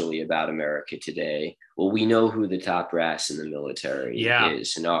actually about America today, well, we know who the top brass in the military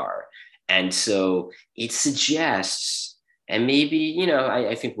is and are. And so it suggests, and maybe,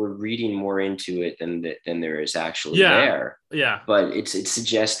 I think we're reading more into it than there is actually there. Yeah. But it's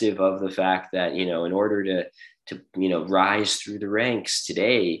suggestive of the fact that, in order to rise through the ranks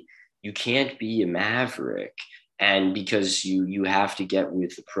today, you can't be a maverick, and because you have to get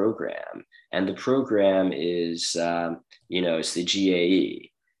with the program, and the program is it's the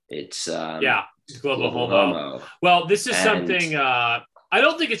GAE. It's Global Homo. Well, this is something I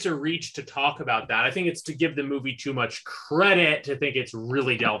don't think it's a reach to talk about that. I think it's to give the movie too much credit to think it's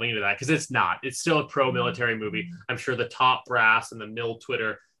really delving into that, because it's not. It's still a pro-military movie. I'm sure the top brass and the mill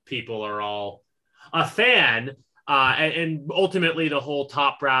Twitter people are all a fan, and ultimately the whole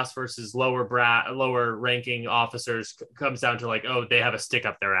top brass versus lower ranking officers comes down to like, oh, they have a stick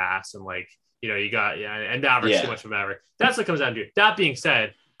up their ass, and like, and Maverick's too much of a Maverick. That's what it comes down to. That being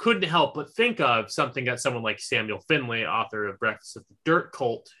said, couldn't help but think of something that someone like Samuel Finley, author of Breakfast of the Dirt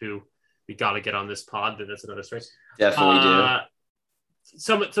Cult, who we got to get on this pod, but that's another story. Definitely do.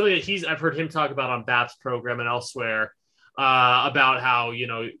 Something that I've heard him talk about on BAP's program and elsewhere, about how,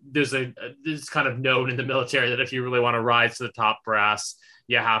 there's kind of known in the military that if you really want to rise to the top brass,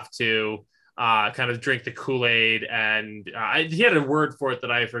 you have to kind of drink the Kool-Aid, and he had a word for it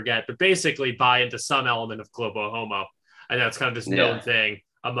that I forget, but basically buy into some element of Global Homo, and that's kind of this known thing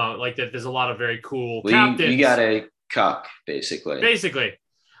among, like, that there's a lot of very cool captains. You got a cuck, basically.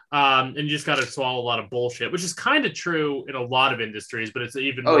 And you just got to swallow a lot of bullshit, which is kind of true in a lot of industries, but it's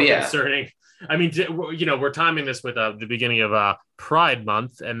even more concerning. I mean, we're timing this with the beginning of Pride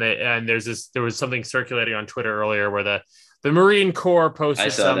Month, and there was something circulating on Twitter earlier where the Marine Corps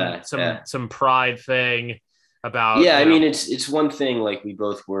posted some Pride thing about. Yeah, I mean, it's one thing, like, we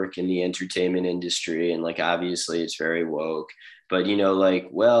both work in the entertainment industry, and like, obviously it's very woke, but like,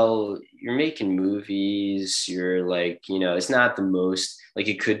 well, you're making movies, you're like, it's not the most, like,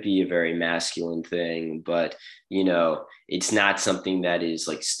 it could be a very masculine thing, but it's not something that is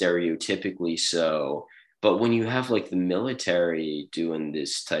like stereotypically so. But when you have like the military doing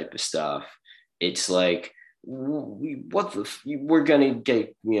this type of stuff, it's like, we're gonna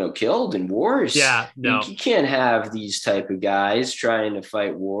get killed in wars. You can't have these type of guys trying to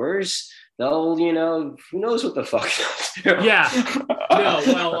fight wars. They'll who knows what the fuck they'll do.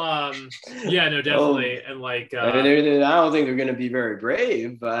 Definitely. And like, I don't think they're gonna be very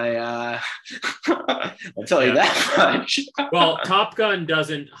brave. I'll tell you that much. Well, Top Gun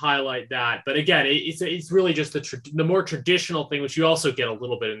doesn't highlight that, but again, it's really just the more traditional thing, which you also get a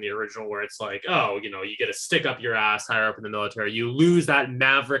little bit in the original, where it's like, oh, you get to stick up your ass higher up in the military, you lose that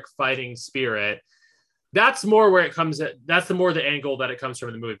maverick fighting spirit. that's more where it comes at. That's the more the angle that it comes from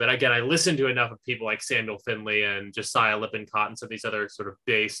in the movie. But again, I listened to enough of people like Samuel Finley and Josiah Lippincott and some of these other sort of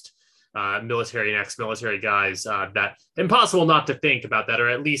based military and ex-military guys that impossible not to think about that, or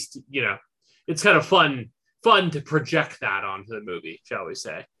at least, it's kind of fun to project that onto the movie, shall we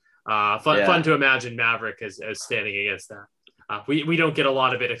say. Fun to imagine Maverick as standing against that. We don't get a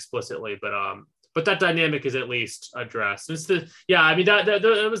lot of it explicitly, but that dynamic is at least addressed.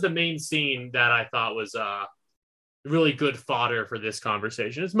 That was the main scene that I thought was really good fodder for this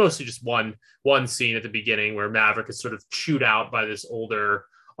conversation. It's mostly just one scene at the beginning where Maverick is sort of chewed out by this older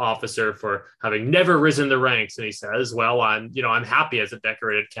officer for having never risen the ranks, and he says, "Well, I'm happy as a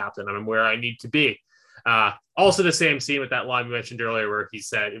decorated captain. I'm where I need to be." Also, the same scene with that line we mentioned earlier, where he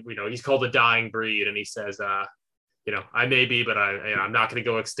said, he's called a dying breed, and he says, "I may be, but I'm not going to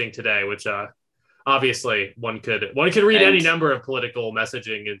go extinct today," which obviously one could read any number of political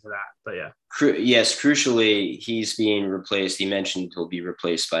messaging into that. But yes, crucially, he's being replaced. He mentioned he'll be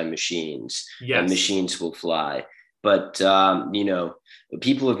replaced by machines. Yes. And machines will fly. But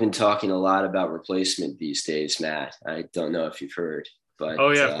people have been talking a lot about replacement these days, Matt. I don't know if you've heard, but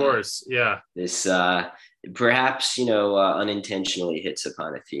of course, yeah. This perhaps unintentionally hits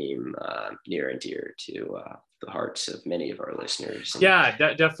upon a theme near and dear to the hearts of many of our listeners. Yeah,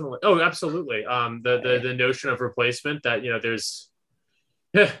 definitely. Oh, absolutely. The notion of replacement, that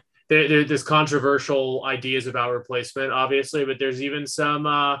there's controversial ideas about replacement, obviously, but there's even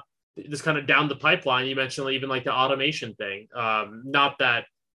some this kind of down the pipeline. You mentioned even like the automation thing. I'm not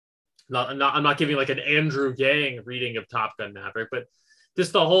giving like an Andrew Yang reading of Top Gun Maverick, but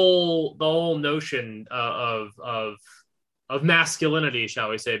just the whole notion of masculinity, shall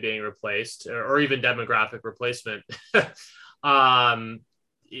we say, being replaced, or even demographic replacement.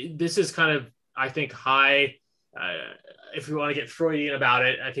 This is kind of, I think, high. If we want to get Freudian about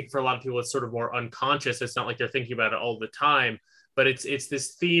it, I think for a lot of people it's sort of more unconscious. It's not like they're thinking about it all the time, but it's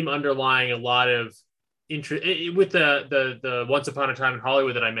this theme underlying a lot of interest with the Once Upon a Time in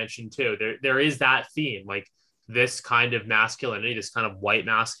Hollywood that I mentioned too. There is that theme, like this kind of masculinity, this kind of white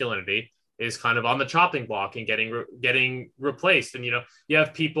masculinity is kind of on the chopping block and getting replaced. And you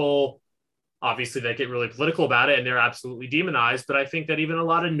have people obviously that get really political about it, and they're absolutely demonized. But I think that even a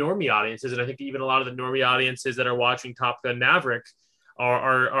lot of normie audiences, and I think even a lot of the normie audiences that are watching Top Gun Maverick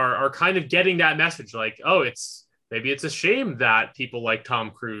are kind of getting that message, like, oh, maybe it's a shame that people like Tom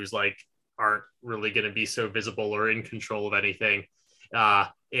Cruise aren't really going to be so visible or in control of anything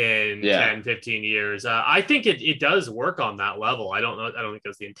in 10, 15 years. I think it does work on that level. I don't think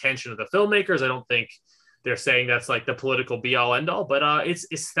that's the intention of the filmmakers. I don't think they're saying that's like the political be all end all, but it's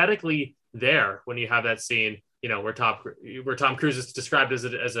aesthetically there when you have that scene, where Tom Cruise is described as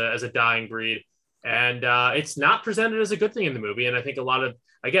a dying breed, and it's not presented as a good thing in the movie. And I think a lot of,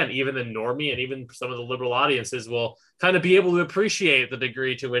 again, even the normie and even some of the liberal audiences will kind of be able to appreciate the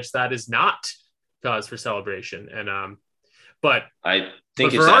degree to which that is not cause for celebration. And but I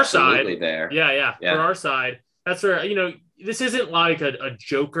think it's for our absolutely side, there. Yeah. For our side, that's where, this isn't like a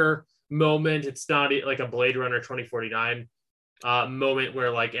Joker moment. It's not like a Blade Runner 2049 moment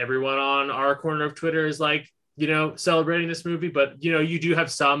where like everyone on our corner of Twitter is like, celebrating this movie. But, you do have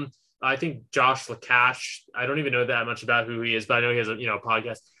some, I think Josh Lacash, I don't even know that much about who he is, but I know he has a,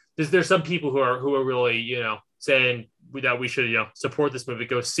 podcast. There's some people who are really, saying that we should, support this movie,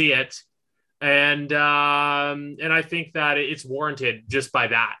 go see it. And I think that it's warranted just by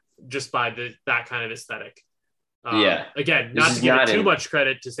that kind of aesthetic. Again, not to give it too much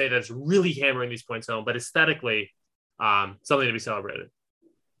credit to say that it's really hammering these points home, but aesthetically, something to be celebrated.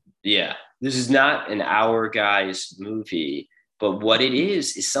 Yeah, this is not an Our Guys movie, but what it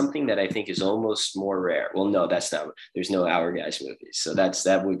is something that I think is almost more rare. Well, no, that's not. There's no Our Guys movies, so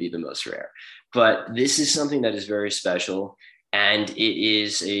that would be the most rare. But this is something that is very special, and it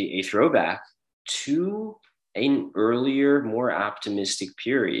is a throwback to an earlier, more optimistic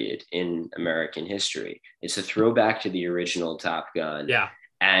period in American history. It's a throwback to the original Top Gun. Yeah.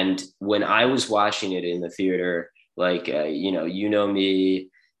 And when I was watching it in the theater, like, me,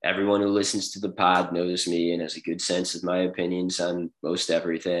 everyone who listens to the pod knows me and has a good sense of my opinions on most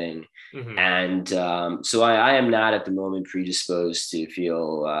everything. Mm-hmm. And so I am not at the moment predisposed to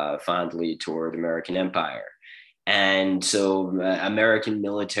feel fondly toward American empire. And so American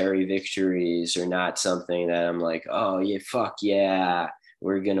military victories are not something that I'm like, oh, yeah, fuck yeah,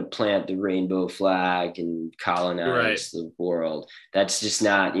 we're going to plant the rainbow flag and colonize the world. That's just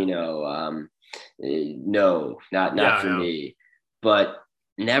not, not for me. But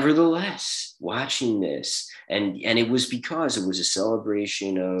nevertheless, watching this, and it was because it was a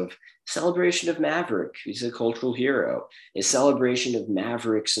celebration of Maverick. He's a cultural hero, a celebration of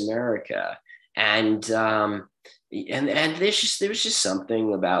Maverick's America. And there was just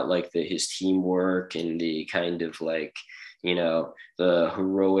something about like his teamwork and the kind of like, the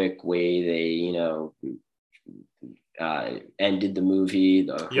heroic way they, ended the movie,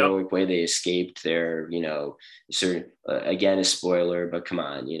 the Yep. heroic way they escaped their, certain, again, a spoiler, but come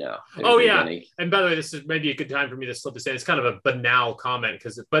on, Oh they're yeah. gonna, And by the way, this is maybe a good time for me to slip this in. It's kind of a banal comment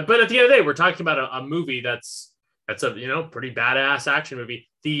but at the end of the day, we're talking about a movie that's a pretty badass action movie.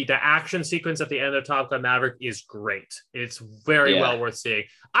 The action sequence at the end of Top Gun Maverick is great. It's very yeah, well worth seeing.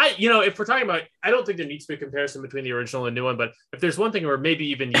 If we're talking about, I don't think there needs to be a comparison between the original and the new one, but if there's one thing where maybe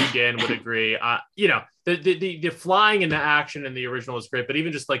even you, Dan, would agree, the flying and the action in the original is great, but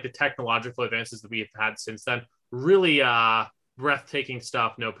even just like the technological advances that we have had since then, really breathtaking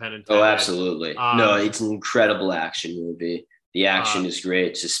stuff. No pen intended. oh, absolutely. No, it's an incredible action movie. The action is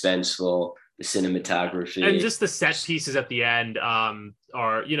great, suspenseful. The cinematography and just the set pieces at the end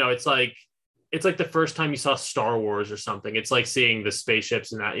are, it's like the first time you saw Star Wars or something. It's like seeing the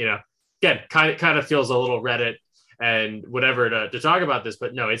spaceships and that, again, kind of feels a little Reddit and whatever to talk about this,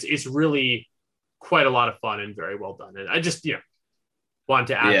 but no, it's really quite a lot of fun and very well done. And I just wanted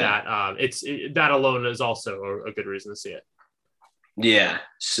to add that that alone is also a good reason to see it. Yeah,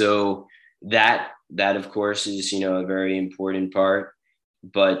 so that of course is a very important part.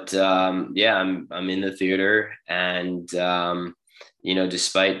 But I'm in the theater, and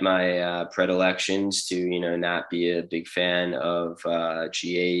despite my predilections to not be a big fan of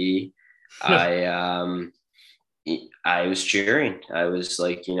GAE, I was cheering. I was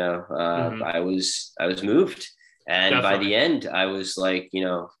like, I was moved, and Definitely. by the end, I was like,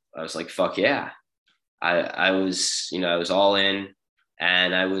 fuck yeah. I was all in.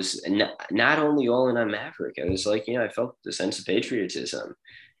 And I was not only all in on Maverick, I was like, I felt the sense of patriotism.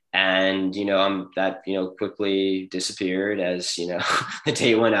 And, that, quickly disappeared as, the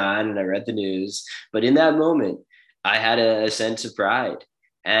day went on and I read the news. But in that moment, I had a sense of pride.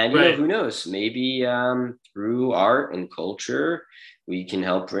 And, who knows, maybe through art and culture, we can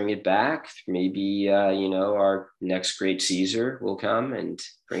help bring it back. Maybe, our next great Caesar will come and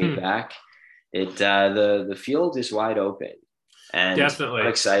bring it back. The field is wide open. And definitely, I'm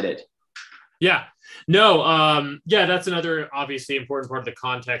excited. Yeah, no, that's another obviously important part of the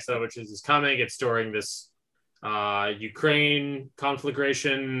context of which is coming. It's during this Ukraine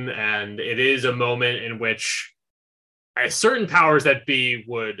conflagration, and it is a moment in which certain powers that be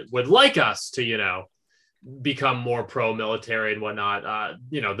would like us to become more pro-military and whatnot.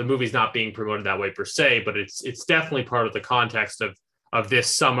 The movie's not being promoted that way per se, but it's definitely part of the context of this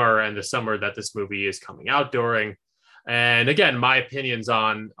summer and the summer that this movie is coming out during. And again, my opinions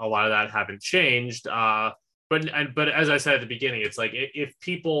on a lot of that haven't changed. But as I said at the beginning, it's like if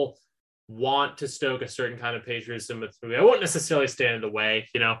people want to stoke a certain kind of patriotism with the movie, I won't necessarily stand in the way.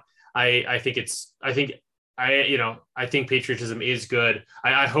 I think patriotism is good.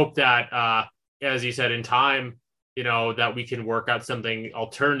 I hope that, as you said, in time, that we can work out something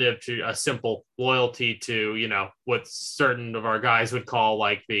alternative to a simple loyalty to, what certain of our guys would call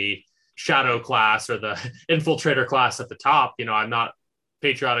like the shadow class or the infiltrator class at the top. I'm not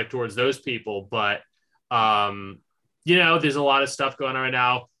patriotic towards those people, but there's a lot of stuff going on right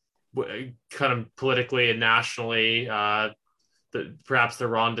now, kind of politically and nationally. Perhaps the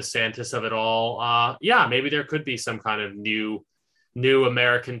Ron DeSantis of it all. Maybe there could be some kind of new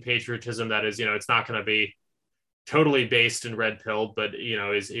American patriotism that is, it's not going to be totally based in red pilled, but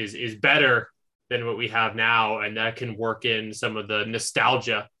is better than what we have now, and that can work in some of the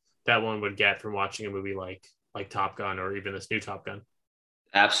nostalgia that one would get from watching a movie like Top Gun or even this new Top Gun.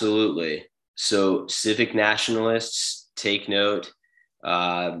 Absolutely. So civic nationalists, take note.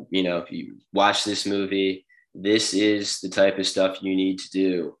 If you watch this movie, this is the type of stuff you need to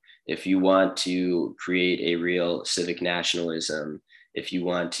do if you want to create a real civic nationalism, if you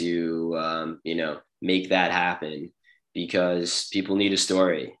want to, make that happen, because people need a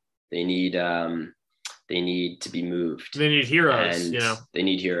story. They need to be moved. They need heroes, and they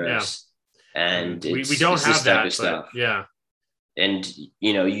need heroes. Yeah. And we don't have that type of stuff. Yeah. And,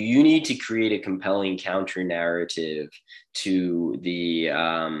 you need to create a compelling counter narrative to the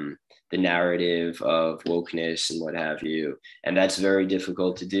narrative of wokeness and what have you. And that's very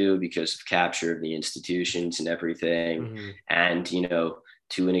difficult to do because of capture of the institutions and everything. Mm-hmm. And,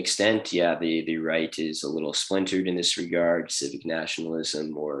 to an extent, the right is a little splintered in this regard, civic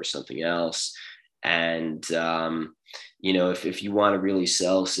nationalism or something else. And, if you want to really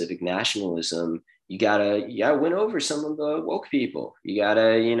sell civic nationalism, you gotta win over some of the woke people. You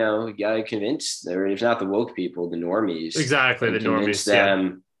gotta convince, or if not the woke people, the normies. Exactly, the normies.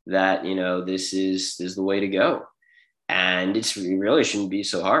 Them that this is the way to go, and it really shouldn't be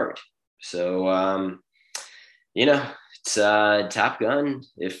so hard. So, it's Top Gun.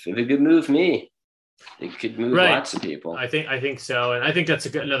 If it could move me, it could move lots of people. I think so. And I think that's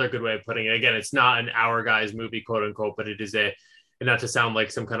another good way of putting it. Again, it's not an our guys movie, quote unquote, but it is and not to sound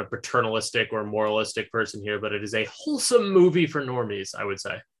like some kind of paternalistic or moralistic person here, but it is a wholesome movie for normies, I would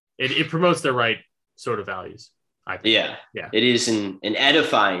say. It promotes the right sort of values. I think. Yeah. It is an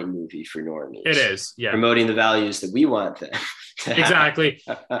edifying movie for normies. It is, yeah. Promoting the values that we want them. Exactly.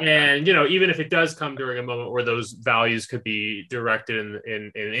 And, even if it does come during a moment where those values could be directed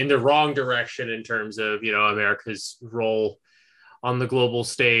in the wrong direction in terms of, America's role on the global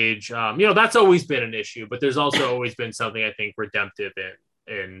stage, that's always been an issue, but there's also always been something, I think, redemptive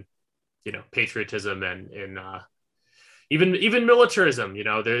in patriotism and in even militarism.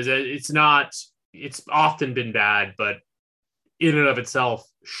 It's often been bad, but in and of itself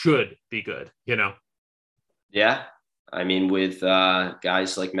should be good, Yeah. I mean, with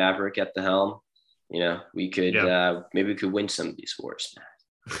guys like Maverick at the helm, we could maybe we could win some of these wars.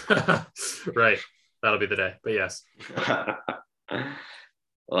 Right. That'll be the day. But yes.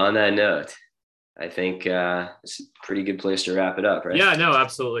 Well, on that note, I think it's a pretty good place to wrap it up, right? Yeah, no,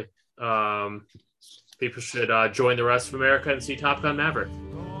 absolutely. People should join the rest of America and see Top Gun Maverick.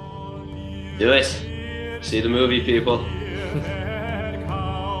 Do it. See the movie, people.